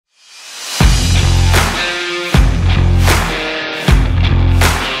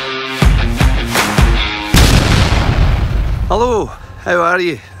how are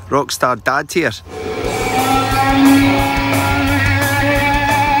you? Rockstar Dad here.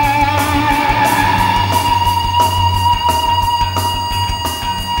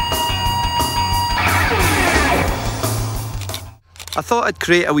 I thought I'd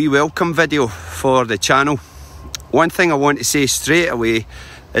create a wee welcome video for the channel. One thing I want to say straight away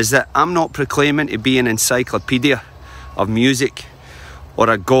is that I'm not proclaiming to be an encyclopedia of music or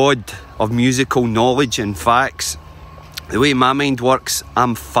a god of musical knowledge and facts. The way my mind works,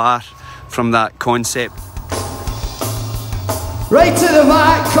 I'm far from that concept. Right to the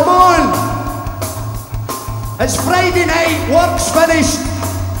back, come on! It's Friday night, work's finished.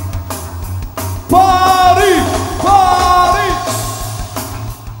 Party! Party!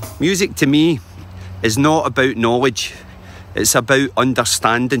 Music to me is not about knowledge, it's about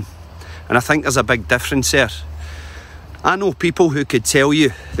understanding. And I think there's a big difference there. I know people who could tell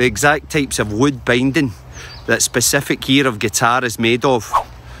you the exact types of wood binding that specific year of guitar is made of.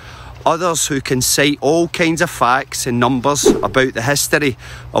 Others who can cite all kinds of facts and numbers about the history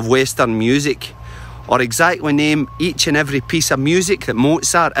of Western music, or exactly name each and every piece of music that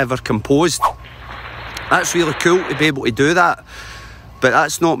Mozart ever composed. That's really cool to be able to do that, but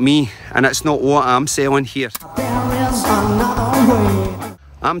that's not me, and that's not what I'm selling here.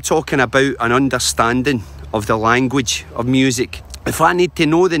 I'm talking about an understanding of the language of music. If I need to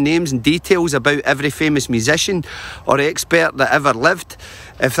know the names and details about every famous musician or expert that ever lived,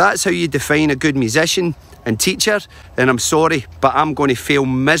 if that's how you define a good musician and teacher, then I'm sorry, but I'm going to fail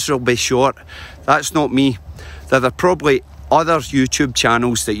miserably short. That's not me. There are probably other YouTube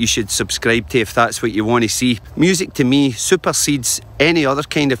channels that you should subscribe to if that's what you want to see. Music to me supersedes any other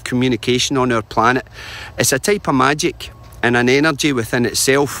kind of communication on our planet. It's a type of magic and an energy within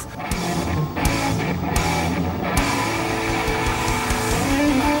itself.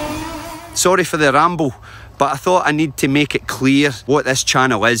 Sorry for the ramble, but I thought I need to make it clear what this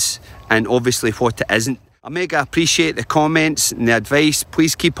channel is and obviously what it isn't. I mega appreciate the comments and the advice.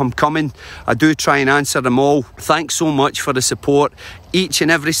 Please keep them coming. I do try and answer them all. Thanks so much for the support. Each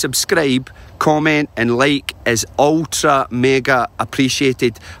and every subscribe, comment and like is ultra mega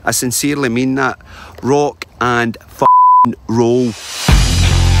appreciated. I sincerely mean that. Rock and f***ing roll.